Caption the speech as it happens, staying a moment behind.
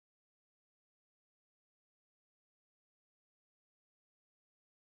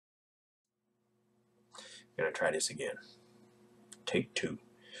Gonna try this again. Take two.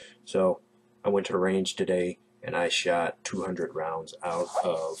 So I went to the range today and I shot 200 rounds out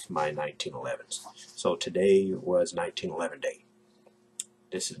of my 1911s. So today was 1911 day.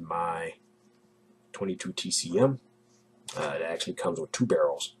 This is my 22 TCM. It actually comes with two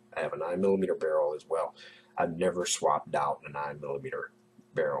barrels. I have a 9mm barrel as well. I've never swapped out a 9mm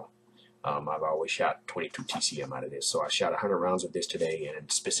barrel. I've always shot 22 TCM out of this. So I shot 100 rounds of this today,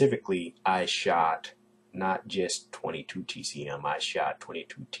 and specifically I shot not just 22 TCM, I shot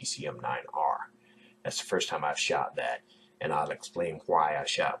 22 TCM 9R. That's the first time I've shot that, and I'll explain why I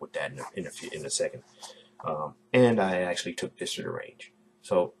shot with that in a second. And I actually took this to the range.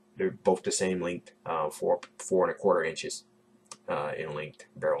 So they're both the same length, 4.25 inches in length,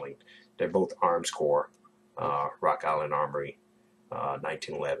 barrel length. They're both Armscore, Rock Island Armory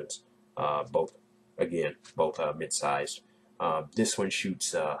 1911s. Both mid-sized. This one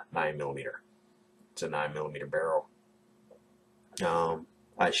shoots 9mm. It's a 9mm barrel.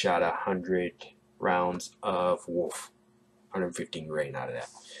 I shot 100 rounds of Wolf, 115 grain out of that.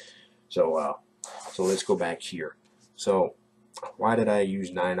 So let's go back here. So why did I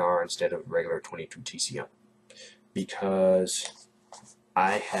use 9R instead of regular 22 TCM? Because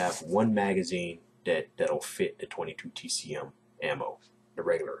I have one magazine that'll fit the 22 TCM ammo, the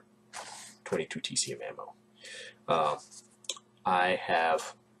regular 22 TCM ammo. I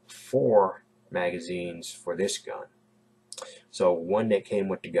have 4 magazines for this gun. So one that came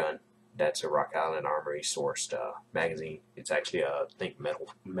with the gun, that's a Rock Island Armory sourced magazine. It's actually a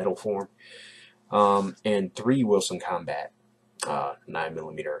metal form. And 3 Wilson Combat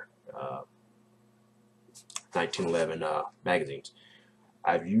 9mm 1911 magazines.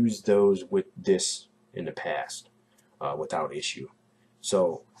 I've used those with this in the past without issue.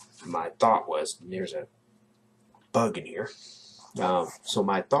 So my thought was, there's a bug in here. So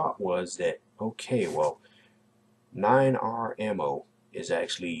my thought was that, okay, well, 9R ammo is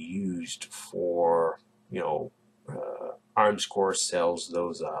actually used for, Armscore sells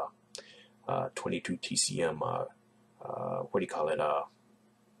those 22 TCM, what do you call it,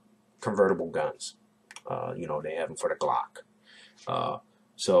 convertible guns. They have them for the Glock.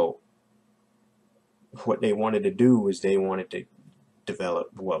 So what they wanted to do is they wanted to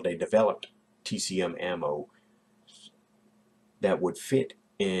they developed TCM ammo that would fit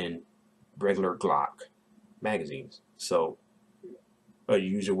in regular Glock magazines. So a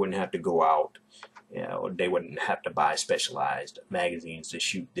user wouldn't have to go out, or they wouldn't have to buy specialized magazines to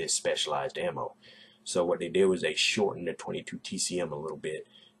shoot this specialized ammo. So what they did was they shortened the 22 TCM a little bit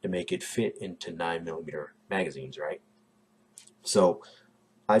to make it fit into 9mm magazines, right? So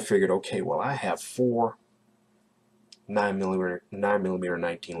I figured, okay, well, I have 4 9mm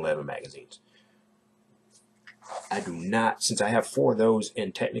 1911 magazines. I do not, since I have 4 of those,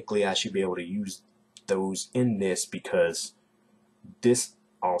 and technically I should be able to use those in this because this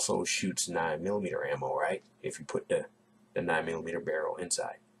also shoots 9mm ammo, right? If you put the 9mm barrel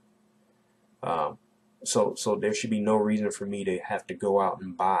inside. So there should be no reason for me to have to go out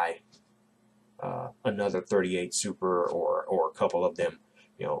and buy another 38 Super or a couple of them,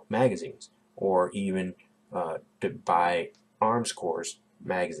 magazines, or even to buy Armscore's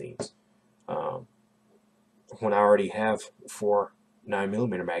magazines when I already have 4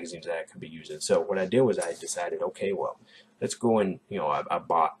 9mm magazines that I could be using. So what I did was I decided, okay, well, let's go and I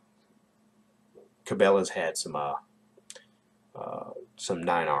bought, Cabela's had some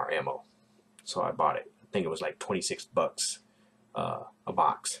 9R ammo, so I bought it. I think it was like 26 bucks a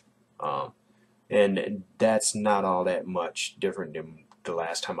box, and that's not all that much different than the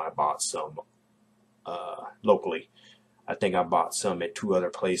last time I bought some locally. I think I bought some at 2 other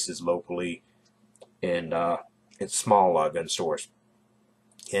places locally, and it's small gun stores,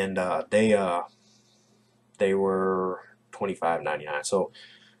 and they were $25.99. So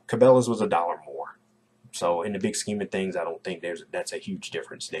Cabela's was $1 more. So in the big scheme of things, I don't think that's a huge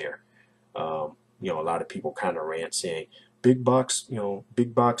difference there. A lot of people kind of rant saying big box gun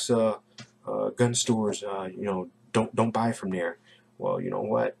stores, don't buy from there. Well, you know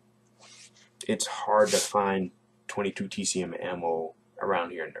what? It's hard to find 22 TCM ammo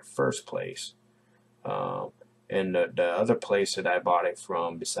around here in the first place. And the other place that I bought it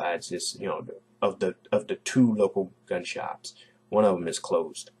from, besides this, of the 2 local gun shops, one of them is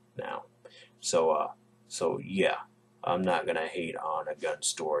closed now. So yeah, I'm not gonna hate on a gun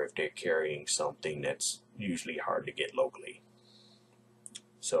store if they're carrying something that's usually hard to get locally.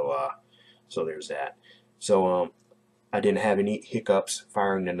 So there's that. So I didn't have any hiccups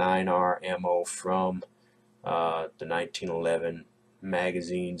firing the 9R ammo from the 1911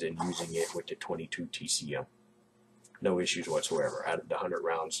 magazines and using it with the 22 TCM. No issues whatsoever. Out of the 100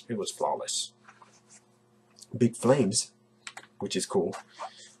 rounds, it was flawless. big flames, which is cool.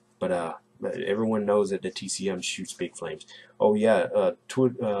 But everyone knows that the TCM shoots big flames. Oh yeah,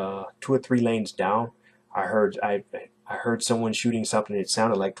 two or three lanes down, I heard someone shooting something that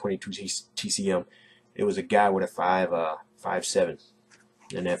sounded like 22 TCM. It was a guy with a 5.7,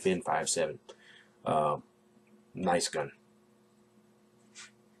 an FN 5.7. Nice gun.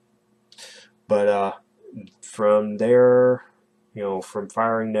 But from there, from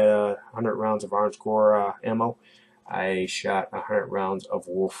firing the 100 rounds of arms core ammo, I shot 100 rounds of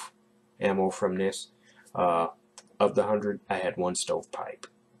Wolf ammo from this. Of the 100, I had one stovepipe.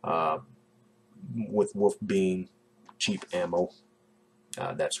 With Wolf being cheap ammo,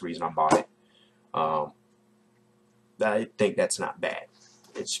 that's the reason I bought it. I think that's not bad,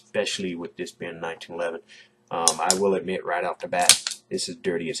 especially with this being 1911. I will admit right off the bat, this is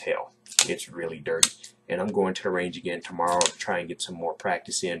dirty as hell. It's really dirty. And I'm going to the range again tomorrow to try and get some more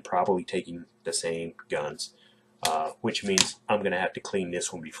practice in, probably taking the same guns. Which means I'm going to have to clean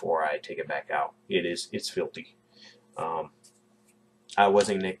this one before I take it back out. It's filthy. I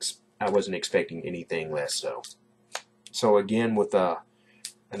wasn't expecting anything less though. So again with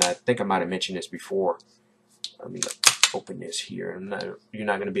and I think I might have mentioned this before. Let me open this here. You're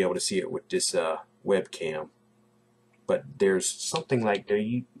not going to be able to see it with this webcam, but there's something like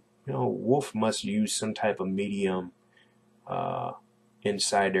Wolf must use some type of medium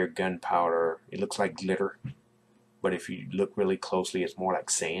inside their gunpowder. It looks like glitter, but if you look really closely, it's more like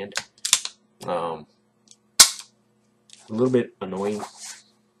sand. A little bit annoying.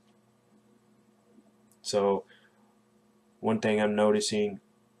 So one thing I'm noticing,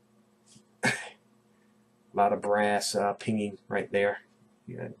 a lot of brass pinging right there.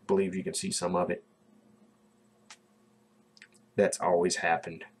 I believe you can see some of it. That's always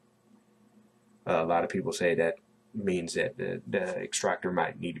happened. A lot of people say that means that the extractor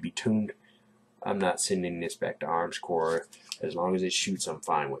might need to be tuned. I'm not sending this back to Arms Corps. As long as it shoots, I'm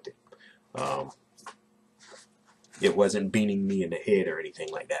fine with it. It wasn't beating me in the head or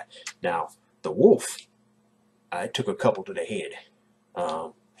anything like that. Now, the Wolf, I took a couple to the head.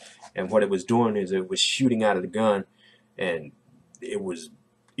 And what it was doing is it was shooting out of the gun, and it was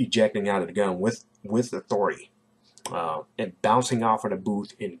ejecting out of the gun with authority. And bouncing off of the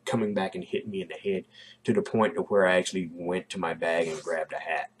booth and coming back and hitting me in the head to the point of where I actually went to my bag and grabbed a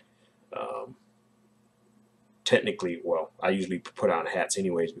hat. Technically, well, I usually put on hats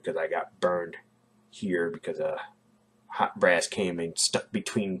anyways because I got burned here because hot brass came and stuck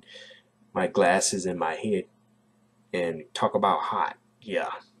between my glasses and my head. And talk about hot.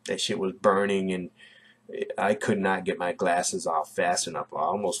 Yeah, that shit was burning and I could not get my glasses off fast enough. I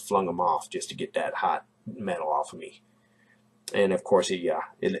almost flung them off just to get that hot metal off of me. And of course it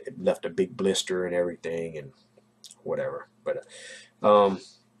left a big blister and everything and whatever. But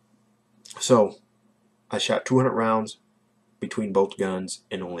so I shot 200 rounds between both guns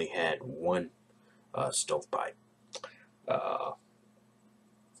and only had one stovepipe.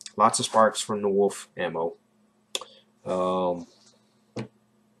 Lots of sparks from the Wolf ammo.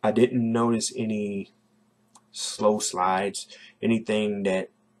 I didn't notice any slow slides, anything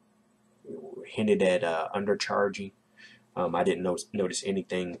that hinted at undercharging. I didn't notice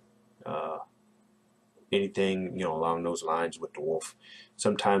anything along those lines with the Wolf.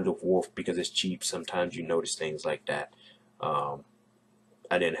 Sometimes with Wolf, because it's cheap, sometimes you notice things like that. I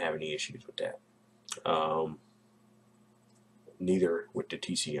didn't have any issues with that. Neither with the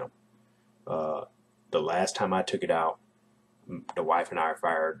TCM. The last time I took it out, the wife and I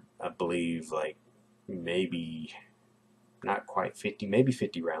fired, I believe, like maybe not quite 50, maybe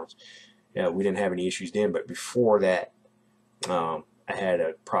 50 rounds. Yeah, we didn't have any issues then, but before that, I had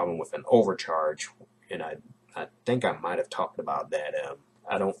a problem with an overcharge, and I think I might have talked about that.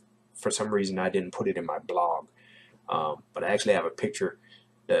 For some reason, I didn't put it in my blog, but I actually have a picture.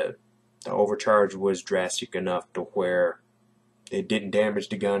 The overcharge was drastic enough to where it didn't damage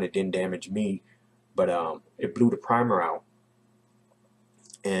the gun, it didn't damage me, but it blew the primer out,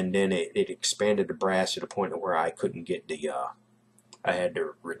 and then it expanded the brass to the point where I couldn't get I had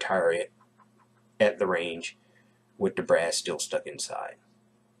to retire it at the range with the brass still stuck inside.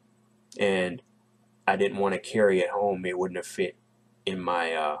 And I didn't want to carry it home. It wouldn't have fit in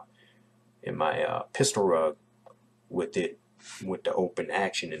my pistol rug with the open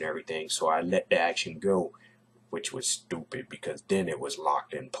action and everything, so I let the action go, which was stupid because then it was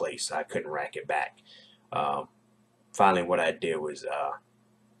locked in place. I couldn't rack it back. Finally what I did was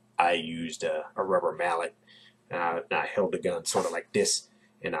I used a rubber mallet, and I held the gun sort of like this,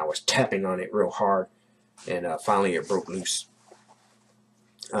 and I was tapping on it real hard, and finally it broke loose.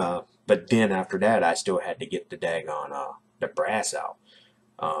 But then after that, I still had to get the daggone the brass out.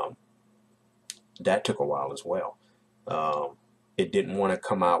 that took a while as well. It didn't want to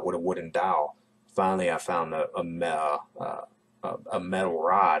come out with a wooden dowel. Finally, I found a metal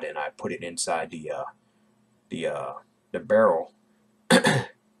rod, and I put it inside the barrel.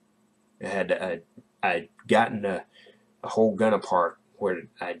 I'd gotten a whole gun apart where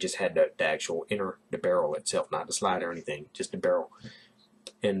I just had the actual the barrel itself, not the slide or anything, just the barrel.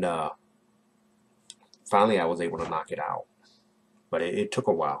 And finally I was able to knock it out, but it took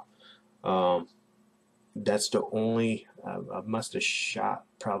a while. That's the only, I must have shot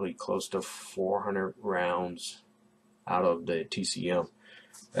probably close to 400 rounds out of the TCM.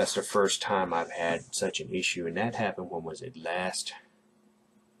 That's the first time I've had such an issue, and that happened, when was it, last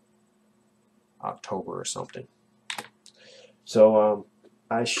October or something. So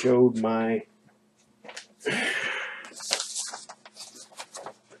I showed my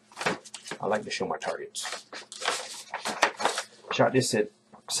I like to show my targets. Shot this at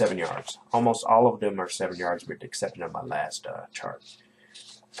 7 yards. Almost all of them are 7 yards, with the exception of my last target.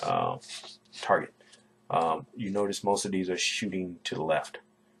 You notice most of these are shooting to the left.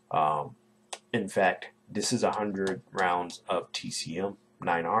 In fact, this is 100 rounds of TCM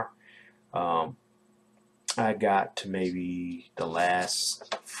 9R. I got to maybe the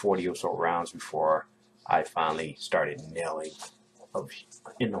last 40 or so rounds before I finally started nailing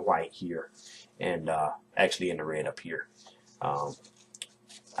in the white here, and actually in the red up here.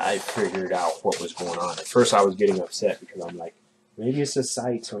 I figured out what was going on. At first I was getting upset because I'm like, maybe it's the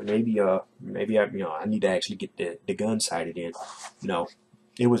sights, or maybe I need to actually get the gun sighted in. No,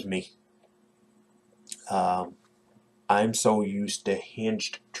 it was me. I'm so used to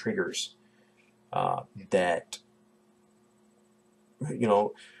hinged triggers that, you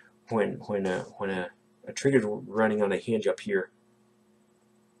know, when a trigger's running on a hinge up here,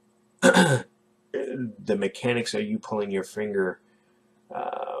 the mechanics of you pulling your finger,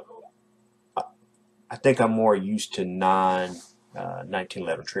 I think I'm more used to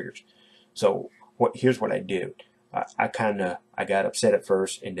non-1911 triggers. So here's what I did. I got upset at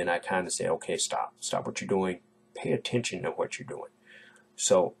first, and then I kind of said, okay, stop what you're doing, pay attention to what you're doing.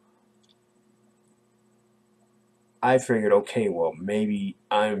 So I figured, okay, well, maybe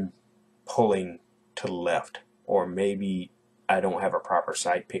I'm pulling to the left, or maybe I don't have a proper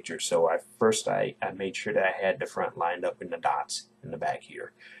sight picture. So first I made sure that I had the front lined up in the dots in the back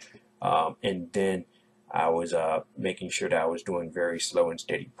here, and then I was making sure that I was doing very slow and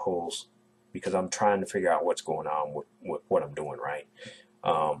steady pulls, because I'm trying to figure out what's going on with what I'm doing, right?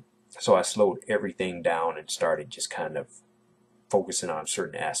 So I slowed everything down and started just kind of focusing on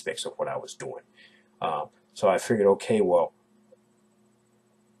certain aspects of what I was doing. So I figured, okay, well,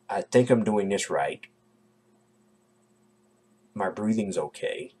 I think I'm doing this right. My breathing's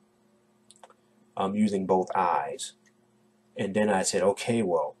okay. I'm using both eyes. And then I said, okay,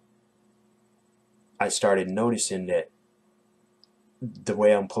 well, I started noticing that the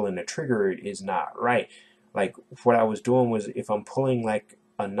way I'm pulling the trigger is not right. Like, what I was doing was, if I'm pulling like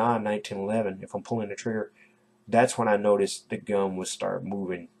a non-1911, if I'm pulling the trigger, that's when I noticed the gun would start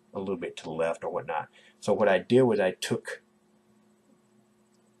moving a little bit to the left or whatnot. So what I did was I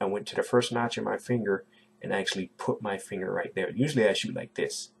went to the first notch of my finger and actually put my finger right there. Usually I shoot like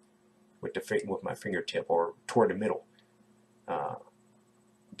this with my fingertip, or toward the middle.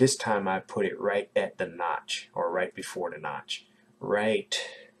 This time I put it right at the notch, or right before the notch. Right,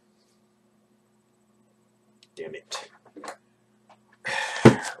 damn it,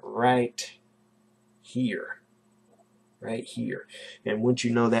 right here. Right here. And once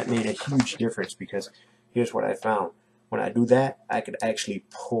you know, that made a huge difference, because here's what I found. When I do that, I could actually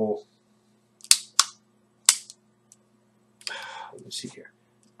pull. Let me see here.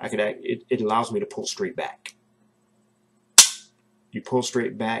 It allows me to pull straight back. You pull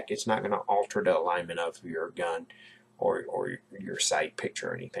straight back, it's not going to alter the alignment of your gun or your sight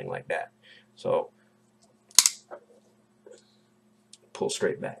picture or anything like that. So pull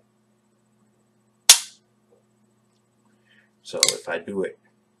straight back. So if I do it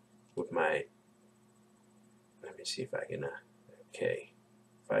with my, let me see if I can, okay,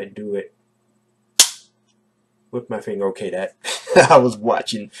 if I do it with my finger, okay, that I was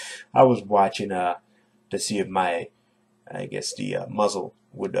watching to see if my, I guess the muzzle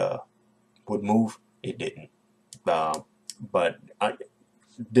would move. It didn't, but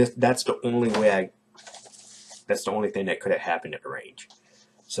that's the only way that's the only thing that could have happened at the range.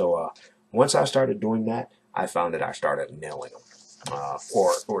 So once I started doing that, I found that I started nailing them,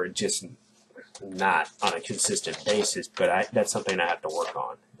 or just not on a consistent basis. But that's something I have to work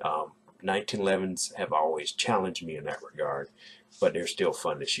on. 1911s have always challenged me in that regard, but they're still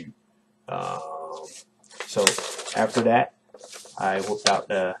fun to shoot. So after that, I whipped out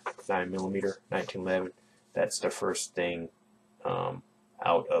the 9mm 1911. That's the first thing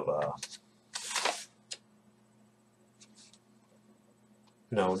out of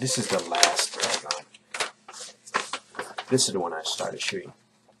no, this is the last. This is the one I started shooting.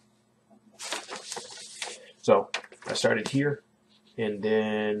 So I started here, and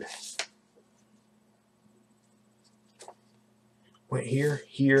then went here,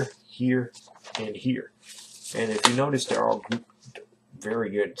 here, here, and here. And if you notice, they're all very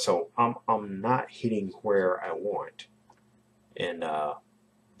good. So I'm not hitting where I want, and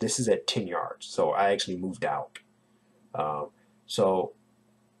this is at 10 yards. So I actually moved out. So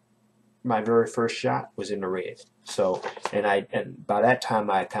my very first shot was in the red. So and by that time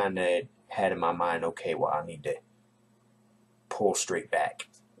I kind of had in my mind, okay, well, I need to pull straight back,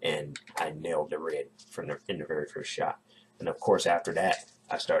 and I nailed the red in the very first shot. And of course, after that,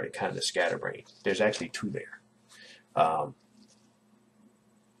 I started kind of scatterbrain. There's actually two there.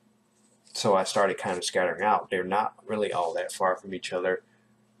 So I started kind of scattering out. They're not really all that far from each other.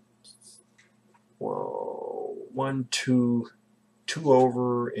 Well, 1, 2, 2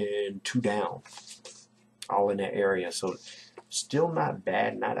 over and 2 down, all in that area. So still not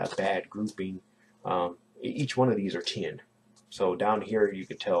bad, not a bad grouping. Each one of these are 10. So down here you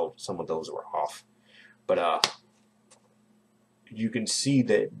can tell some of those were off. But you can see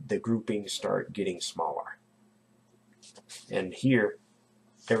that the groupings start getting smaller. And here,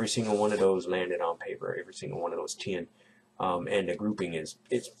 every single one of those landed on paper, every single one of those 10. And the grouping it's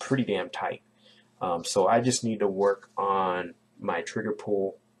pretty damn tight. So I just need to work on my trigger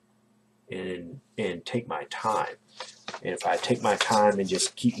pull and take my time. And if I take my time and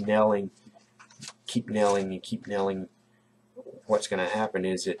just keep nailing, what's going to happen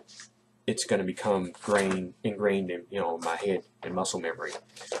is it's going to become ingrained in my head and muscle memory.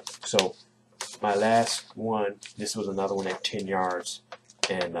 So my last one, this was another one at 10 yards,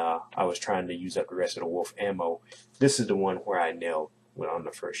 and I was trying to use up the rest of the wolf ammo. This is the one where I nailed on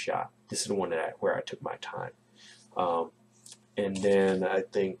the first shot. This is the one where I took my time. And then I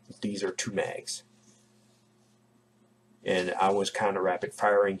think these are 2 mags. And I was kind of rapid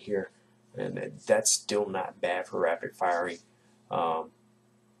firing here, and that's still not bad for rapid firing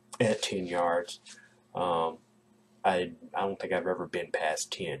at 10 yards. I don't think I've ever been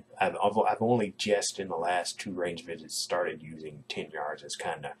past 10. I've only just in the last 2 range visits started using 10 yards as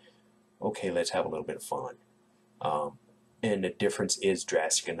kind of, okay, let's have a little bit of fun. And the difference is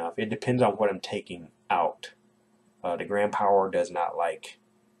drastic enough. It depends on what I'm taking out. The Grand Power does not like,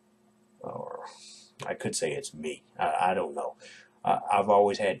 or I could say it's me. I don't know. I've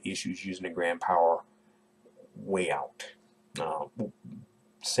always had issues using the Grand Power way out.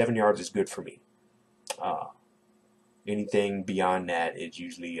 7 yards is good for me. Anything beyond that is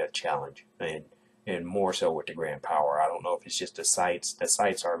usually a challenge, and more so with the Grand Power. I don't know if it's just the sights. The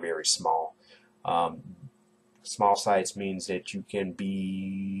sights are very small. Small sights means that you can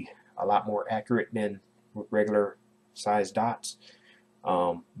be a lot more accurate than with regular size dots,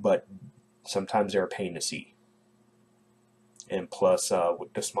 but sometimes they're a pain to see. And plus,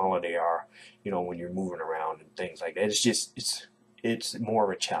 with the smaller they are, when you're moving around and things like that, it's more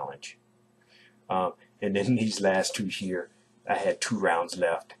of a challenge. And then these last 2 here, I had 2 rounds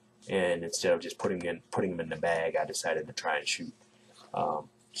left, and instead of just putting them in the bag, I decided to try and shoot.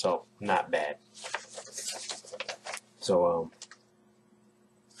 So not bad. So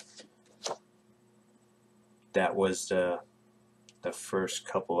that was the first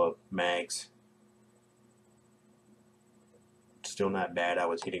couple of mags. Still not bad. I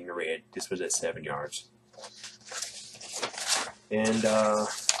was hitting the red. This was at 7 yards. And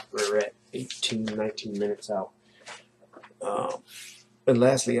we're at 19 minutes out. And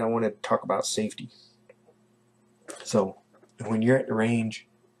lastly, I want to talk about safety. So when you're at the range,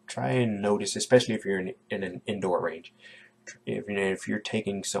 try and notice, especially if you're in an indoor range, if you're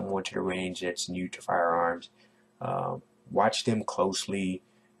taking someone to the range that's new to firearms, watch them closely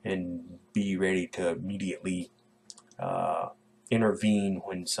and be ready to immediately intervene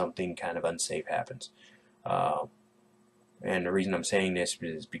when something kind of unsafe happens. And the reason I'm saying this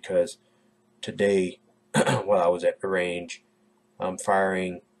is because today, while I was at the range, I'm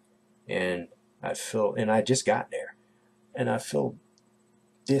firing, and I just got there, and I feel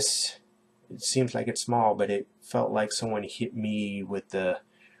this. It seems like it's small, but it felt like someone hit me with a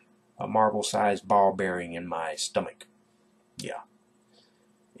marble-sized ball bearing in my stomach. Yeah,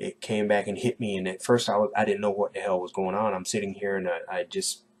 it came back and hit me, and at first I didn't know what the hell was going on. I'm sitting here, and I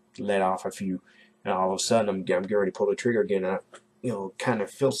just let off a few, and all of a sudden I'm getting ready to pull the trigger again, and I kind of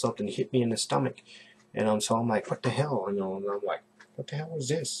feel something hit me in the stomach, and so I'm like, what the hell, and I'm like, what the hell was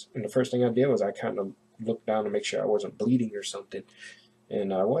this? And the first thing I did was I kind of looked down to make sure I wasn't bleeding or something,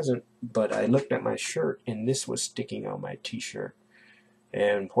 and I wasn't, but I looked at my shirt and this was sticking on my t-shirt.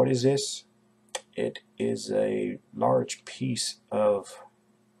 And what is this? It is a large piece of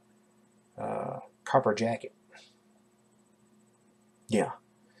copper jacket. Yeah.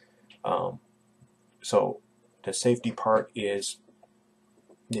 So the safety part is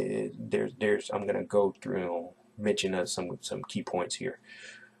there's I'm gonna go through and mention some key points here.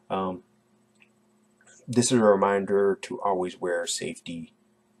 This is a reminder to always wear safety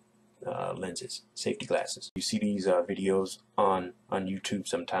lenses, safety glasses. You see these videos on YouTube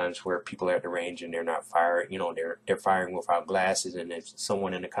sometimes where people are at the range and they're not firing, you know, they're firing without glasses, and if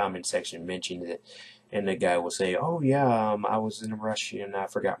someone in the comment section mentions it, and the guy will say, "Oh yeah, I was in a rush and I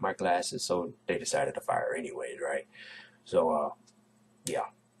forgot my glasses," so they decided to fire anyways, right? So yeah,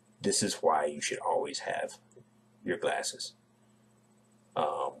 this is why you should always have your glasses.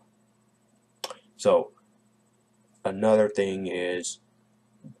 So another thing is,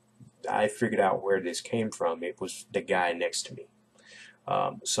 I figured out where this came from. It was the guy next to me.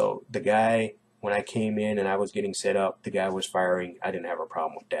 So the guy, when I came in and I was getting set up, the guy was firing. I didn't have a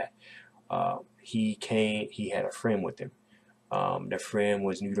problem with that. He had a friend with him. The friend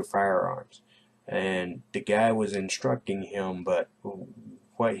was new to firearms, and the guy was instructing him, but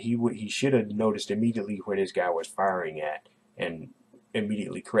what he should have noticed immediately where this guy was firing at and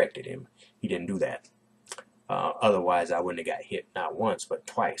immediately corrected him. He didn't do that. Otherwise, I wouldn't have got hit not once but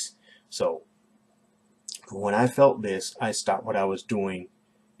twice. So when I felt this, I stopped what I was doing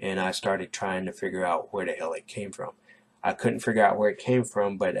and I started trying to figure out where the hell it came from. I couldn't figure out where it came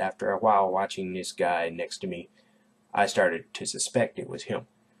from, but after a while watching this guy next to me, I started to suspect it was him.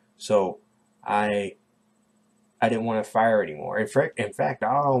 So I didn't want to fire anymore. In fact,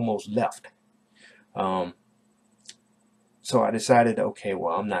 I almost left. So I decided, okay,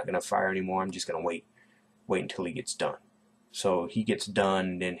 well, I'm not going to fire anymore. I'm just going to wait until he gets done. So he gets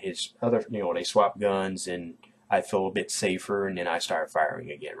done, then his other, they swap guns, and I feel a bit safer, and then I start firing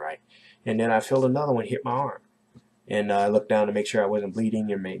again, right? And then I feel another one hit my arm, and I looked down to make sure I wasn't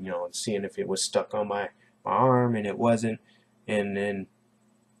bleeding, and seeing if it was stuck on my arm, and it wasn't. And then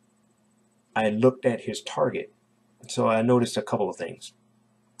I looked at his target, so I noticed a couple of things.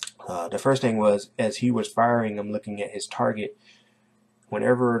 The first thing was, as he was firing, I'm looking at his target.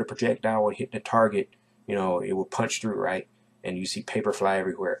 Whenever the projectile would hit the target, it would punch through, right? And you see paper fly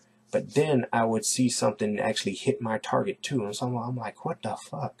everywhere. But then I would see something actually hit my target too, and so I'm like, what the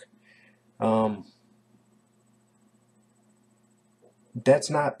fuck? That's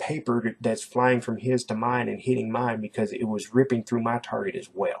not paper that's flying from his to mine and hitting mine, because it was ripping through my target as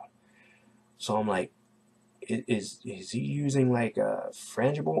well. So I'm like, is he using like a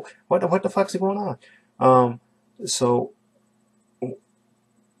frangible? What the fuck's going on? So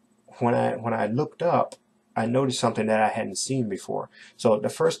when I looked up, I noticed something that I hadn't seen before. So the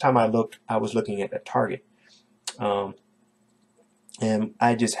first time I looked, I was looking at the target, and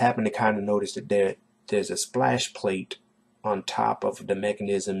I just happened to kind of notice that there's a splash plate on top of the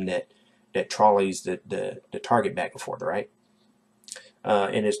mechanism that trolleys the target back and forth, right?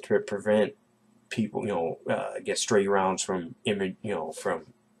 And it's to prevent people, get stray rounds from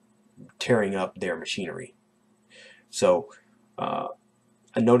from tearing up their machinery. So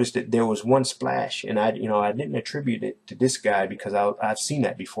I noticed that there was one splash, and I didn't attribute it to this guy because I've seen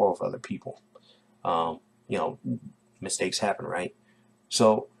that before with other people. Mistakes happen, right?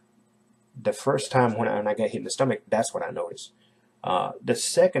 So the first time when I got hit in the stomach, that's what I noticed. The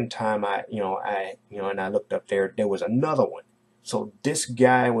second time I looked up there was another one. So this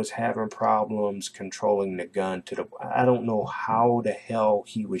guy was having problems controlling the gun I don't know how the hell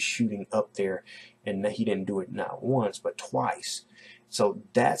he was shooting up there, and he didn't do it not once but twice. So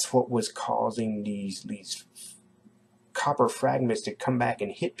that's what was causing these copper fragments to come back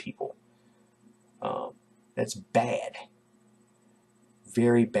and hit people. That's bad,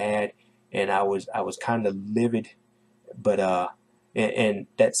 very bad, and I was kind of livid. But and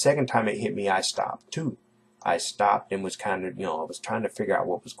that second time it hit me, I stopped too. I stopped and was kind of, I was trying to figure out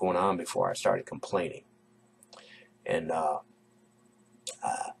what was going on before I started complaining. And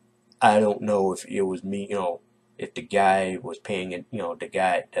I don't know if it was me, if the guy was paying it, the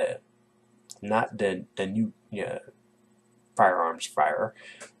guy, not the new firearms firer,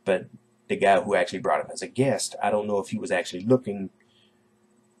 but the guy who actually brought him as a guest. I don't know if he was actually looking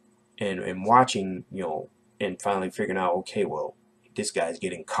and watching, and finally figuring out, okay, well, this guy's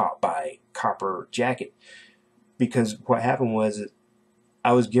getting caught by copper jacket. Because what happened was,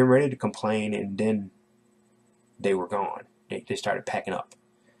 I was getting ready to complain, and then they were gone. They started packing up.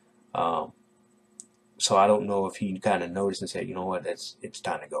 So I don't know if he kind of noticed and said, you know what, it's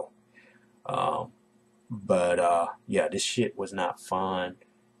time to go. But yeah, this shit was not fun,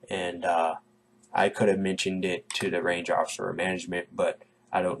 and I could have mentioned it to the range officer or management, but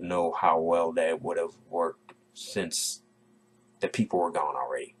I don't know how well that would have worked since the people were gone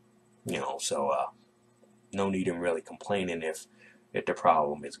already. So no need in really complaining if the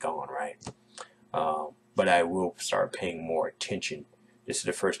problem is gone, right? But I will start paying more attention. This is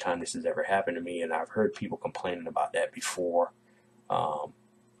the first time this has ever happened to me, and I've heard people complaining about that before.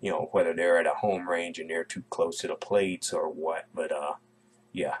 Whether they're at a home range and they're too close to the plates or what. But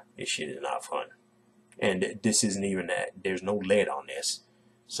yeah, this shit is not fun. And this isn't even that. There's no lead on this,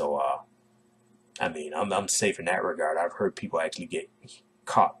 so I mean, I'm safe in that regard. I've heard people actually get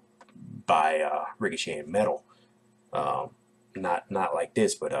caught by ricocheting metal. Not like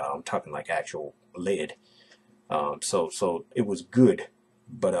this, but I'm talking like actual lead. So it was good,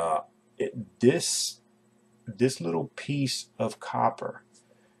 but this little piece of copper,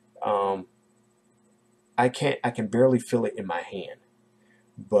 I can barely feel it in my hand,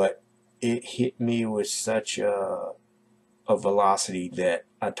 but it hit me with such a velocity that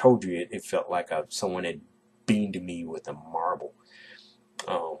I told you it felt like someone had beamed me with a marble,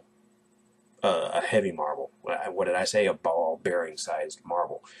 a heavy marble. What did I say? A ball bearing sized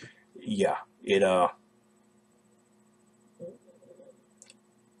marble. Yeah, it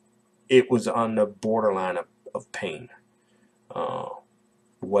was on the borderline of pain. It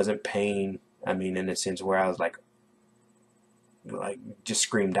wasn't pain, I mean, in a sense where I was like just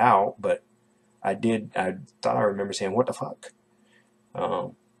screamed out, but I thought I remember saying, "What the fuck?"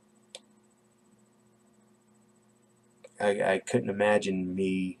 I couldn't imagine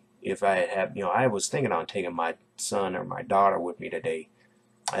me if I had, I was thinking on taking my son or my daughter with me today.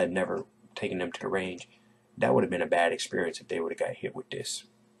 I had never taken them to the range. That would have been a bad experience if they would have got hit with this.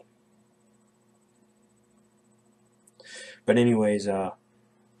 But anyways,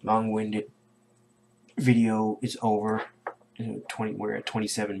 long-winded video is over. We're at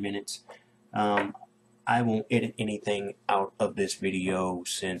 27 minutes. I won't edit anything out of this video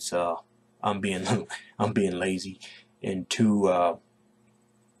since I'm being lazy, and two,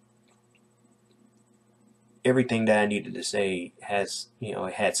 everything that I needed to say has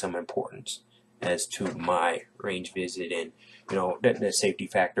it had some importance as to my range visit, and that safety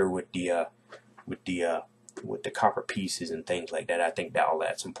factor with the copper pieces and things like that. I think that all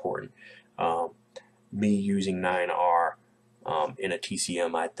that's important. Me using 9R in a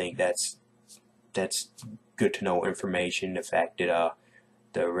TCM, I think that's good to know information. The fact that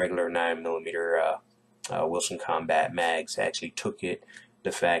the regular 9mm Wilson Combat mags actually took it.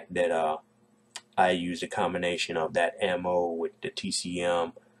 The fact that I used a combination of that ammo with the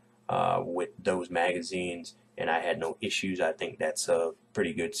TCM with those magazines, and I had no issues. I think that's of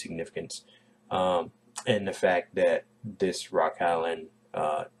pretty good significance. And the fact that this Rock Island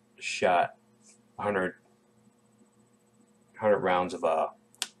shot 100 rounds of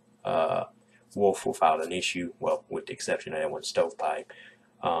Wolf without an issue, well, with the exception of that one stovepipe.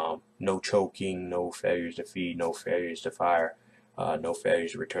 No choking, no failures to feed, no failures to fire, no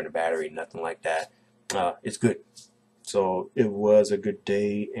failures to return the battery, nothing like that. It's good. So it was a good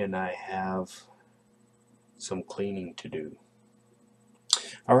day, and I have some cleaning to do.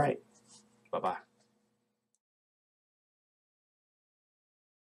 All right. Bye-bye.